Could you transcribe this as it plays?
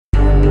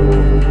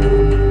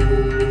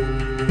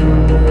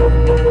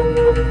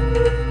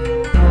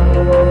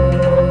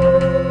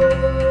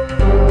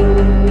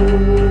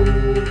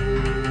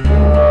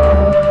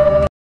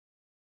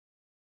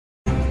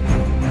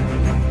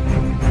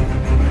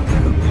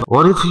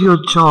What if your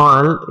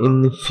child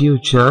in the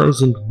future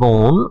isn't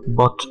born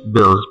but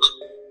built?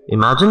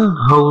 Imagine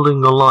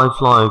holding a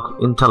lifelike,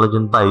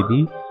 intelligent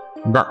baby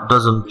that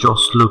doesn't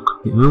just look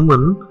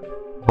human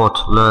but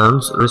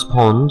learns,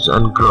 responds,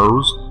 and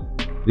grows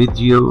with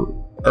you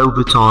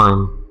over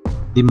time.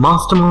 The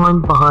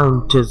mastermind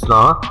behind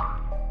Tesla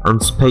and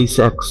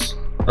SpaceX,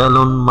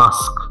 Elon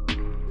Musk,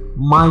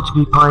 might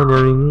be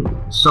pioneering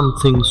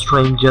something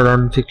stranger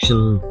than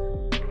fiction: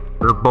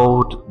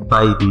 robot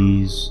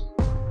babies.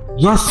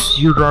 Yes,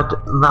 you read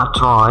that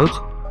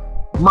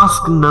right.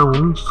 Musk,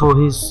 known for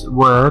his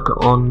work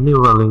on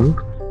Neuralink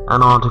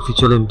and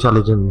artificial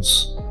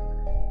intelligence,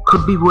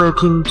 could be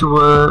working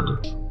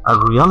toward a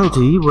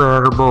reality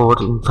where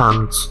robot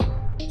infants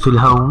fill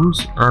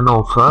homes and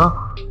offer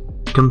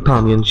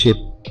companionship,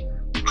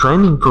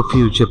 training for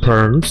future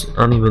parents,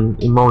 and even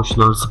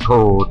emotional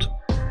support.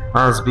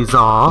 As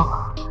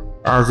bizarre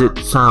as it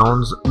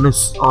sounds,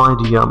 this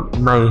idea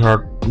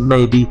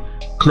may be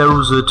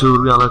closer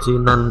to reality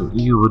than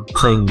you would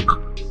think.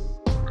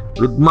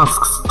 With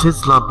Musk's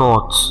Tesla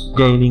bots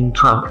gaining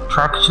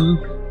traction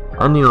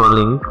and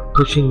Neuralink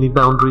pushing the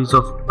boundaries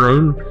of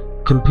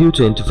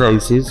brain-computer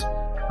interfaces,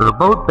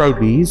 robot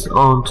babies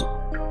aren't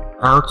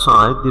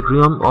outside the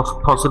realm of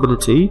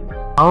possibility.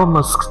 How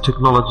Musk's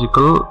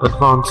technological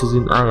advances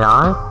in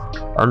AI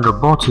and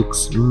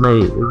robotics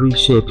may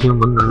reshape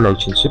human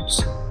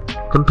relationships,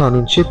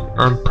 companionship,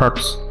 and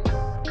perhaps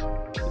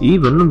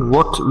even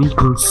what we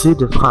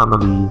consider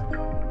family.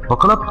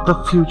 Buckle up, the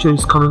future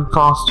is coming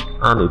fast,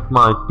 and it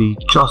might be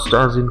just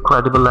as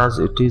incredible as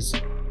it is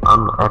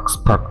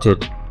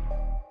unexpected.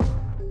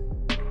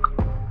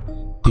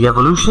 The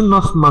evolution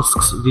of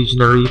Musk's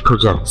visionary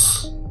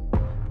projects.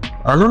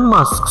 Elon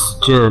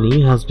Musk's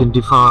journey has been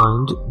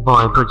defined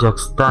by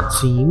projects that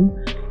seem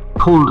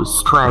pulled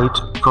straight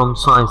from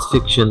science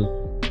fiction.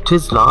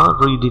 Tesla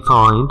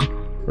redefined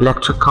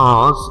electric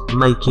cars,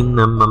 making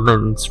them a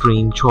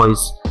mainstream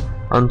choice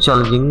and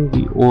challenging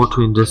the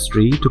auto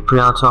industry to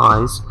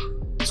prioritize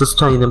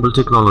sustainable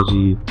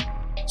technology.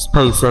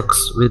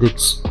 SpaceX, with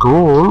its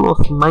goal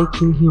of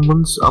making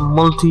humans a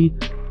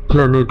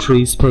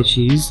multi-planetary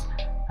species,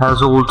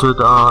 has altered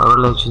our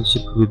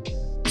relationship with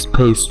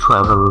space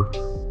travel.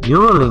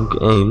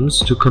 Neuralink aims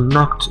to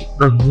connect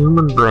the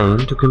human brain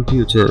to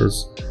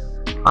computers,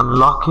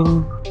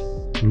 unlocking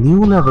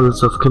new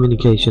levels of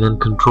communication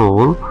and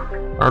control,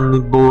 and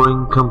the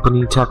Boring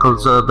Company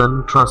tackles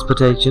urban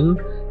transportation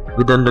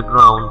with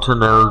underground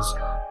tunnels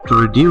to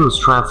reduce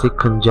traffic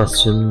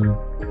congestion.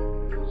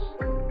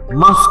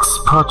 Musk's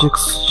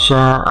projects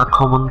share a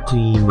common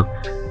theme.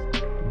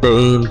 They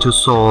aim to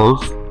solve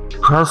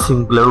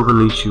pressing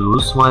global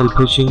issues while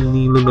pushing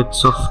the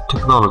limits of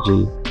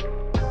technology.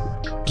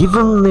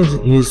 Given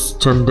his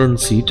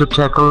tendency to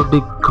tackle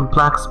big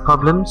complex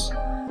problems,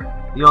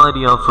 the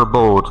idea of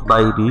robot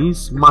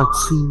babies might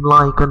seem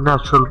like a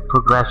natural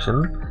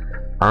progression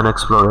and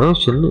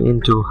exploration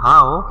into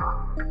how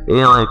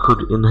AI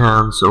could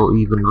enhance or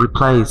even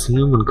replace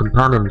human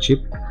companionship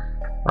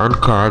and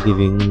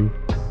caregiving.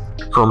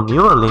 From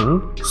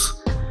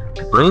Neuralink's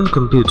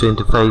brain-computer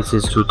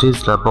interfaces to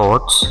Tesla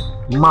bots,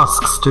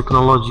 Musk's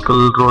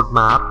technological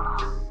roadmap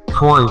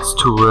points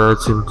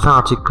towards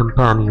synthetic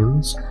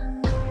companions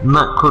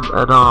that could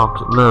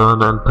adapt,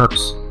 learn, and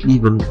perhaps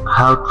even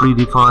help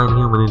redefine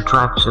human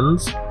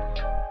interactions.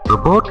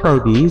 Robot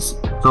babies,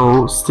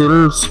 though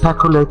still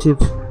speculative,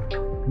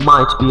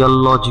 might be a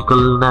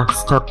logical next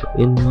step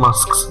in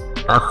Musk's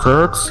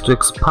efforts to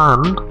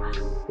expand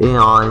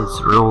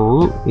AI's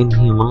role in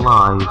human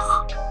life.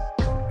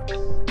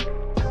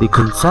 The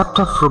concept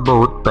of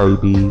robot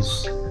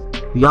babies.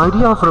 The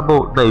idea of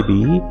robot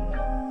baby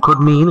could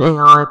mean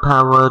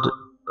AI-powered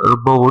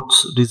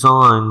robots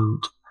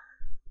designed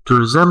to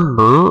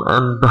resemble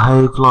and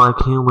behave like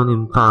human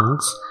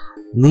infants.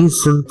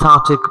 These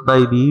synthetic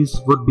babies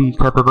would be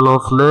capable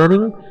of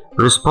learning,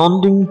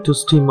 responding to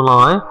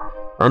stimuli,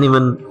 and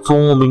even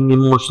forming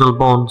emotional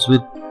bonds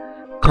with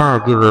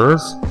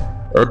caregivers.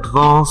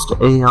 Advanced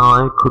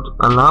AI could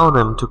allow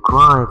them to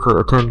cry for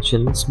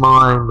attention,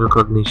 smile in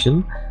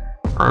recognition,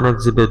 and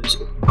exhibit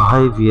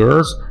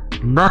behaviors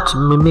that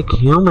mimic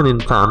human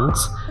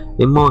infants'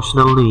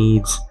 emotional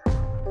needs.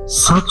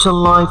 Such a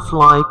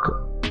lifelike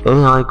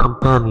AI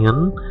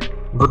companion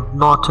would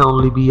not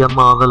only be a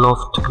marvel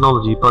of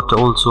technology but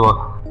also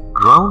a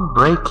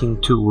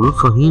groundbreaking tool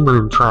for human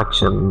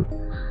interaction.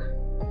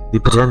 The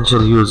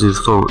potential uses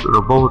for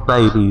robot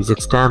babies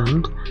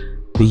extend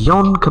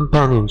beyond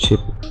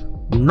companionship.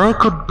 They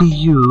could be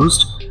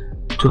used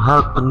to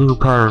help new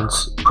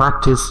parents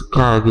practice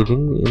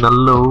caregiving in a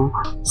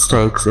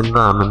low-stakes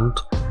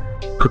environment,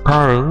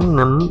 preparing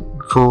them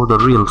for the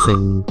real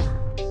thing.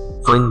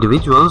 For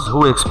individuals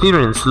who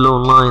experience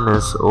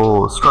loneliness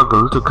or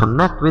struggle to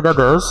connect with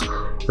others,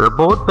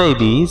 robot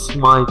babies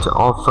might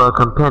offer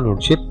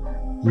companionship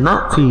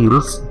that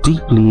feels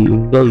deeply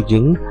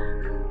engaging.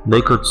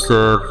 They could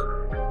serve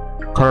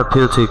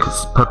therapeutic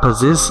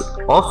purposes,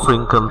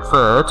 offering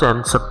comfort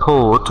and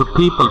support to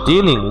people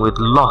dealing with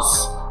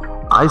loss,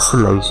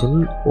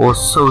 isolation, or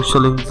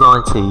social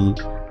anxiety.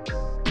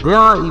 There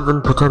are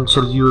even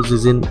potential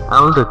uses in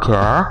elder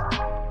care,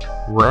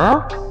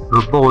 where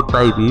robot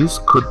babies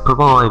could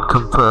provide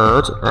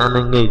comfort and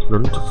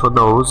engagement for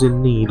those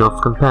in need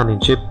of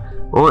companionship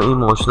or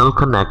emotional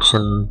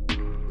connection.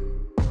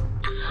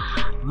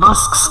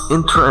 Musk's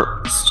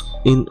interest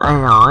in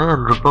AI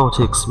and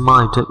robotics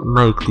might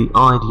make the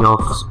idea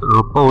of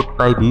robot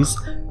babies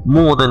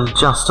more than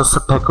just a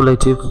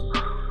speculative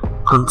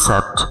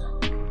concept.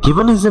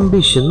 Given his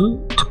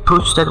ambition to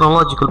push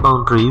technological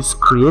boundaries,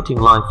 creating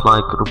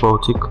lifelike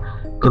robotic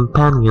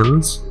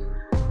companions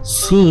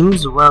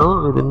seems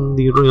well within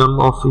the realm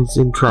of his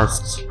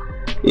interests.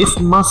 If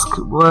Musk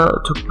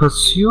were to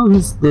pursue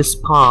this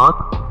path,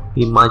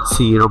 he might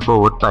see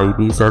robot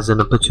babies as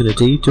an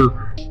opportunity to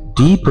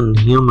deepen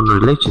human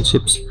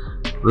relationships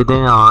with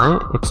AI,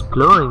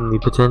 exploring the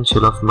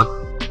potential of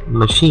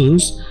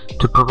machines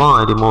to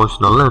provide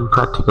emotional and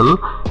practical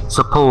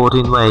support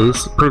in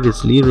ways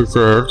previously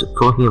reserved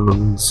for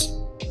humans.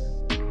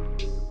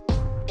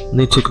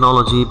 The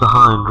technology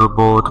behind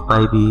robot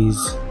babies.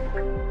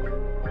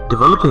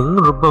 Developing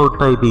robot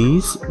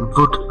babies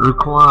would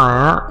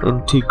require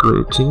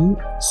integrating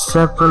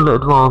several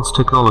advanced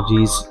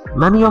technologies,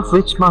 many of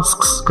which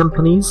Musk's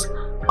companies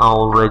are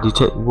already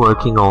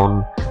working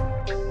on.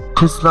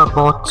 Tesla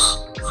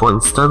bots, for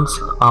instance,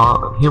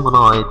 are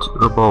humanoid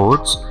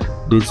robots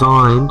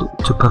designed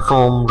to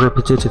perform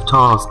repetitive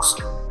tasks,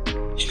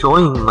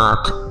 showing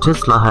that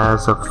Tesla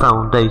has a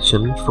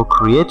foundation for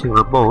creating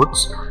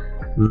robots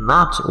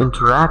that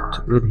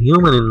interact with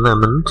human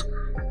environment.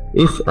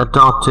 If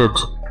adopted,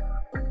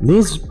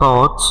 these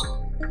bots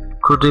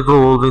could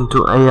evolve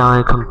into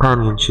AI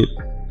companionship.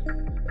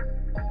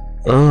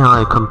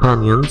 AI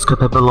companions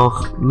capable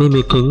of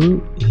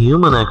mimicking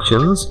human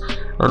actions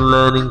and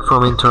learning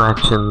from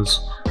interactions.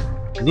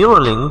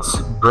 Neuralink's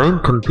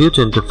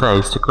brain-computer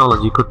interface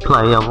technology could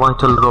play a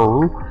vital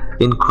role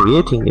in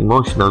creating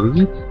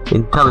emotionally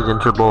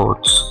intelligent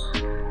robots.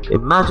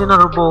 Imagine a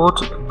robot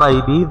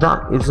baby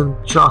that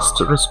isn't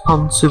just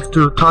responsive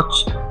to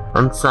touch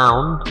and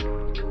sound,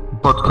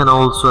 but can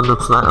also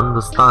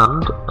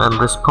understand and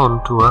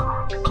respond to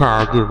a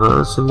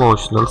caregiver's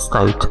emotional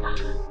state.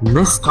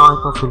 This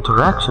type of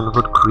interaction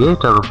would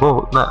create a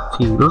robot that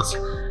feels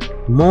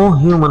more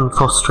human,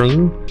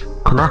 fostering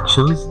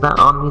connections that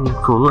are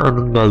meaningful and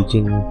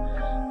engaging.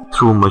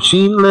 Through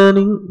machine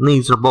learning,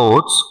 these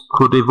robots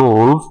could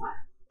evolve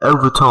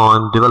over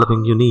time,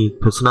 developing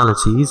unique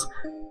personalities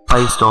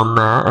based on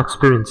their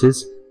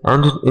experiences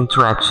and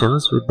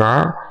interactions with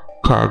their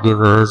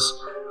caregivers.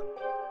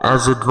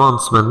 As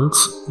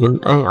advancements in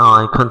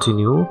AI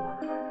continue,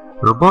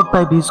 robot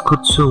babies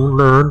could soon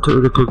learn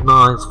to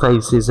recognize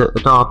faces,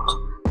 adapt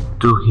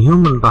to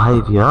human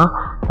behavior,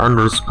 and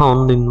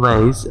respond in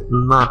ways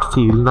that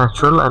feel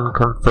natural and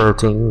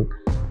comforting.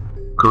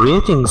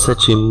 Creating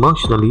such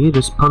emotionally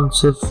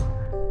responsive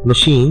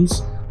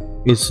machines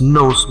is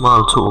no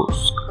small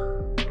task,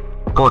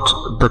 but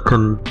the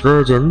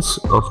convergence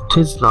of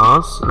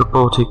Tesla's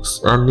robotics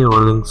and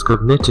Neuralink's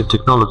cognitive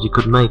technology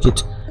could make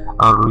it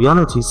a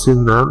reality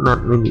sooner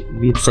than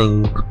we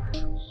think.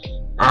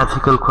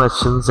 Ethical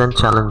questions and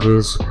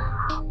challenges.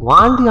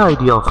 While the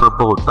idea of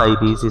robot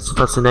babies is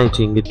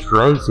fascinating, it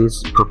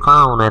raises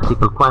profound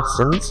ethical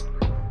questions.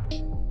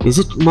 Is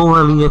it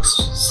morally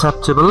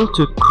acceptable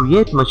to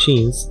create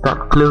machines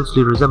that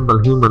closely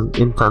resemble human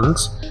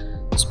infants,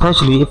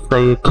 especially if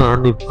they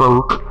can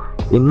evoke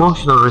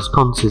emotional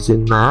responses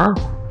in their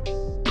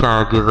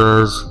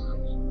caregivers?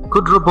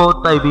 Could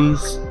robot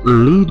babies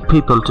lead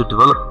people to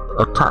develop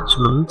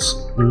attachments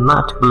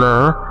that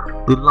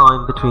blur the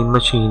line between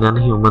machine and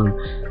human,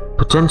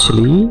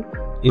 potentially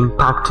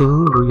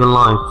impacting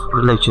real-life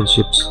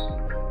relationships?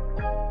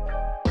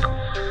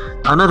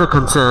 Another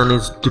concern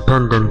is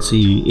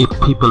dependency. If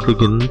people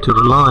begin to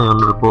rely on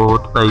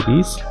robot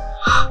babies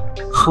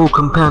for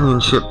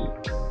companionship,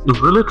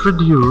 will it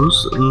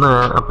reduce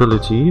their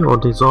ability or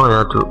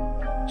desire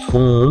to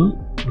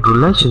form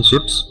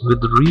relationships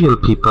with real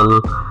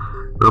people?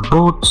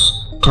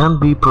 Robots can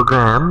be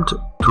programmed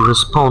to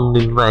respond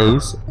in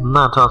ways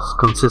that are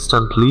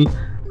consistently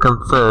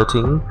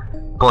comforting,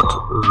 but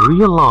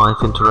real-life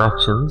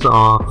interactions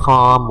are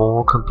far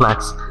more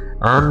complex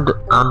and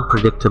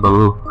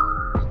unpredictable.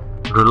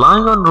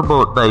 Relying on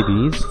robot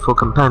babies for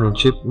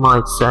companionship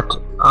might set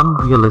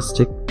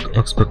unrealistic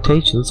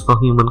expectations for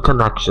human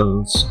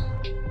connections.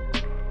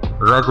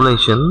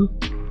 Regulation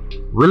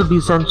will be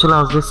essential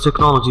as this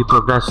technology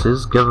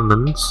progresses.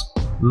 Governments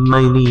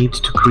may need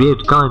to create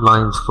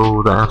guidelines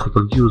for the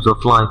ethical use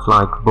of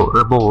lifelike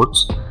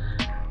robots,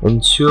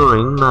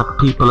 ensuring that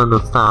people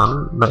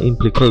understand the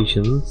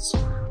implications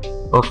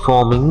of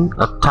forming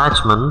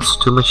attachments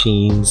to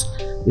machines.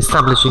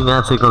 Establishing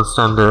ethical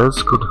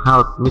standards could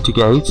help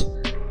mitigate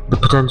the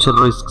potential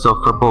risks of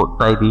robot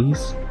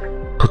babies,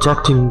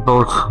 protecting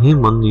both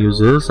human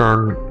users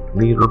and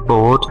the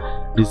robot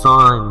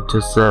designed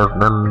to serve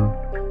them.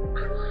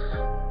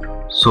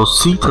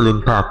 Societal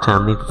impact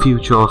and the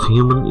future of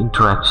human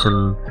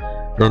interaction.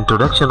 The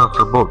introduction of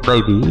robot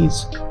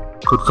babies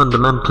could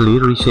fundamentally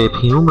reshape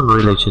human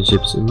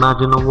relationships.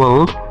 Imagine a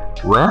world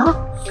where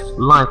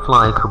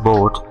lifelike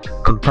robot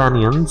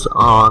companions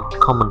are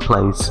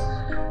commonplace,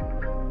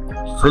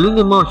 filling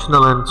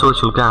emotional and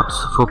social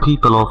gaps for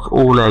people of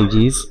all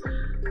ages.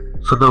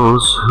 For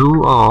those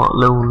who are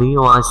lonely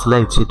or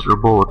isolated,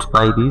 robot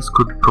babies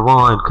could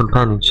provide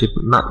companionship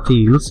that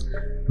feels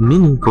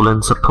meaningful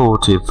and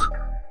supportive.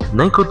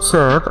 They could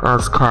serve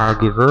as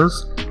caregivers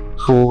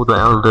for the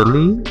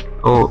elderly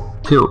or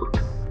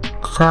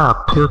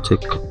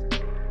therapeutic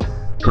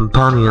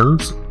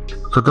companions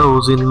for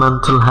those in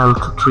mental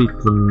health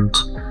treatment.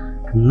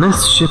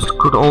 This shift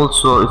could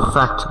also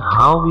affect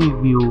how we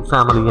view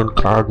family and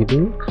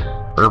caregiving.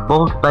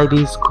 Robot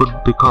babies could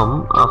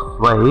become a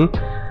way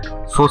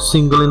for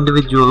single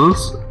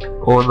individuals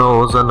or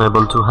those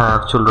unable to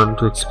have children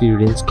to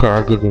experience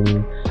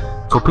caregiving.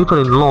 For people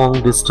in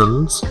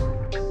long-distance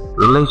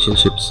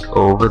relationships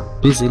or with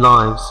busy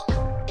lives,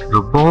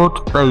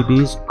 robot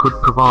babies could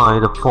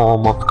provide a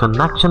form of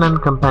connection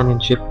and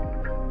companionship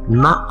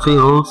that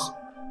fills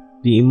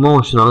the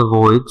emotional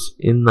voids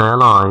in their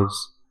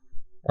lives.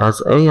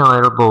 As AI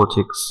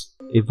robotics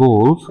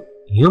evolve,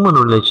 human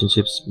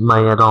relationships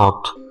may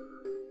adapt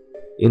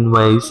in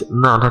ways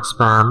that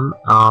expand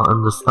our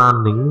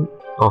understanding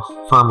of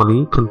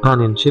family,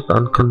 companionship,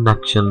 and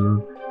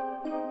connection.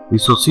 The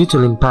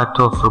societal impact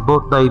of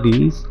robot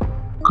babies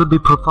could be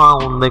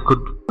profound. They could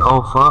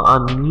offer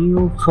a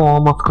new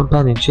form of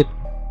companionship,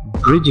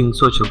 bridging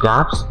social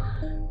gaps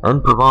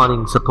and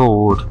providing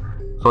support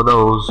for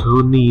those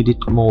who need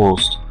it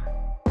most.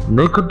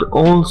 They could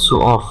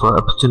also offer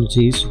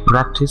opportunities to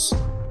practice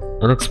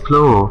and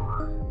explore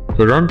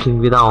parenting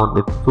without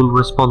the full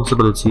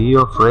responsibility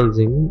of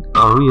raising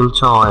a real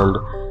child.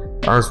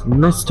 As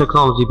this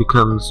technology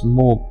becomes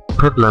more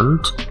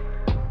prevalent,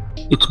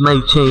 it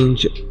may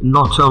change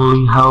not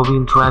only how we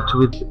interact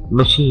with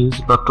machines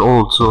but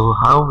also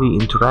how we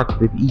interact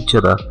with each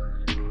other.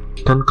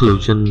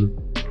 Conclusion.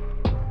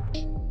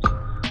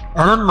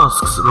 Elon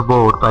Musk's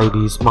robot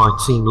babies might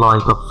seem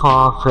like a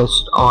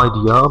far-fetched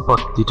idea, but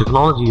the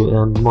technology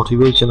and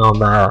motivation are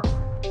there.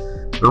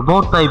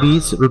 Robot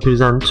babies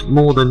represent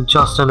more than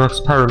just an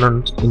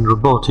experiment in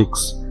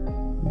robotics.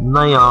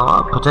 They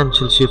are a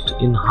potential shift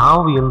in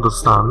how we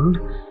understand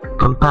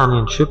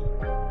companionship,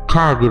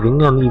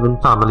 caregiving, and even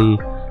family.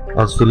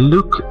 As we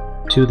look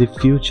to the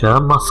future,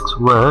 Musk's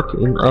work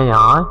in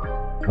AI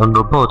and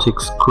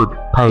robotics could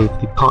pave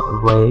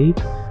the way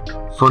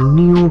for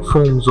new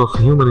forms of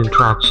human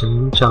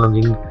interaction,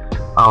 challenging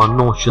our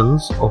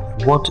notions of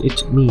what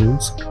it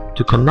means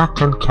to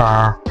connect and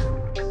care.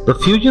 The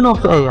fusion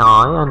of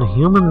AI and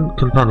human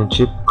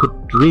companionship could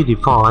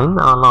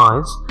redefine our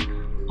lives,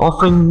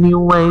 offering new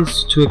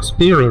ways to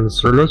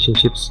experience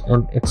relationships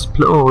and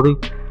explore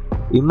the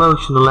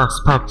emotional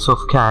aspects of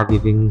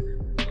caregiving.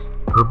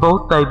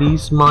 Robot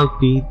babies might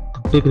be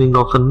the beginning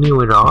of a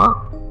new era,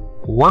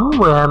 one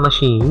where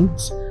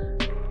machines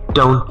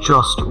don't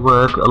just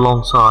work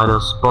alongside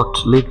us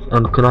but live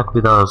and connect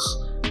with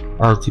us.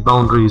 As the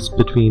boundaries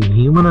between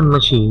human and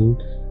machine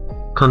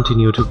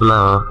continue to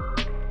blur,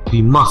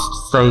 we must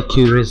stay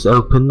curious,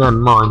 open,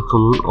 and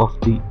mindful of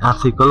the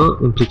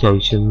ethical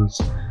implications.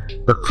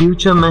 The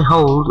future may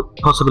hold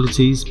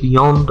possibilities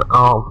beyond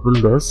our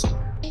wildest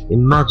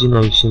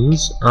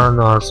imaginations,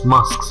 and as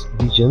Musk's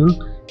vision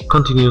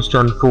continues to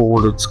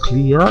unfold, it's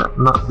clear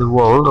that the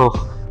world of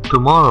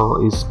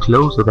tomorrow is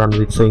closer than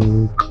we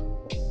think.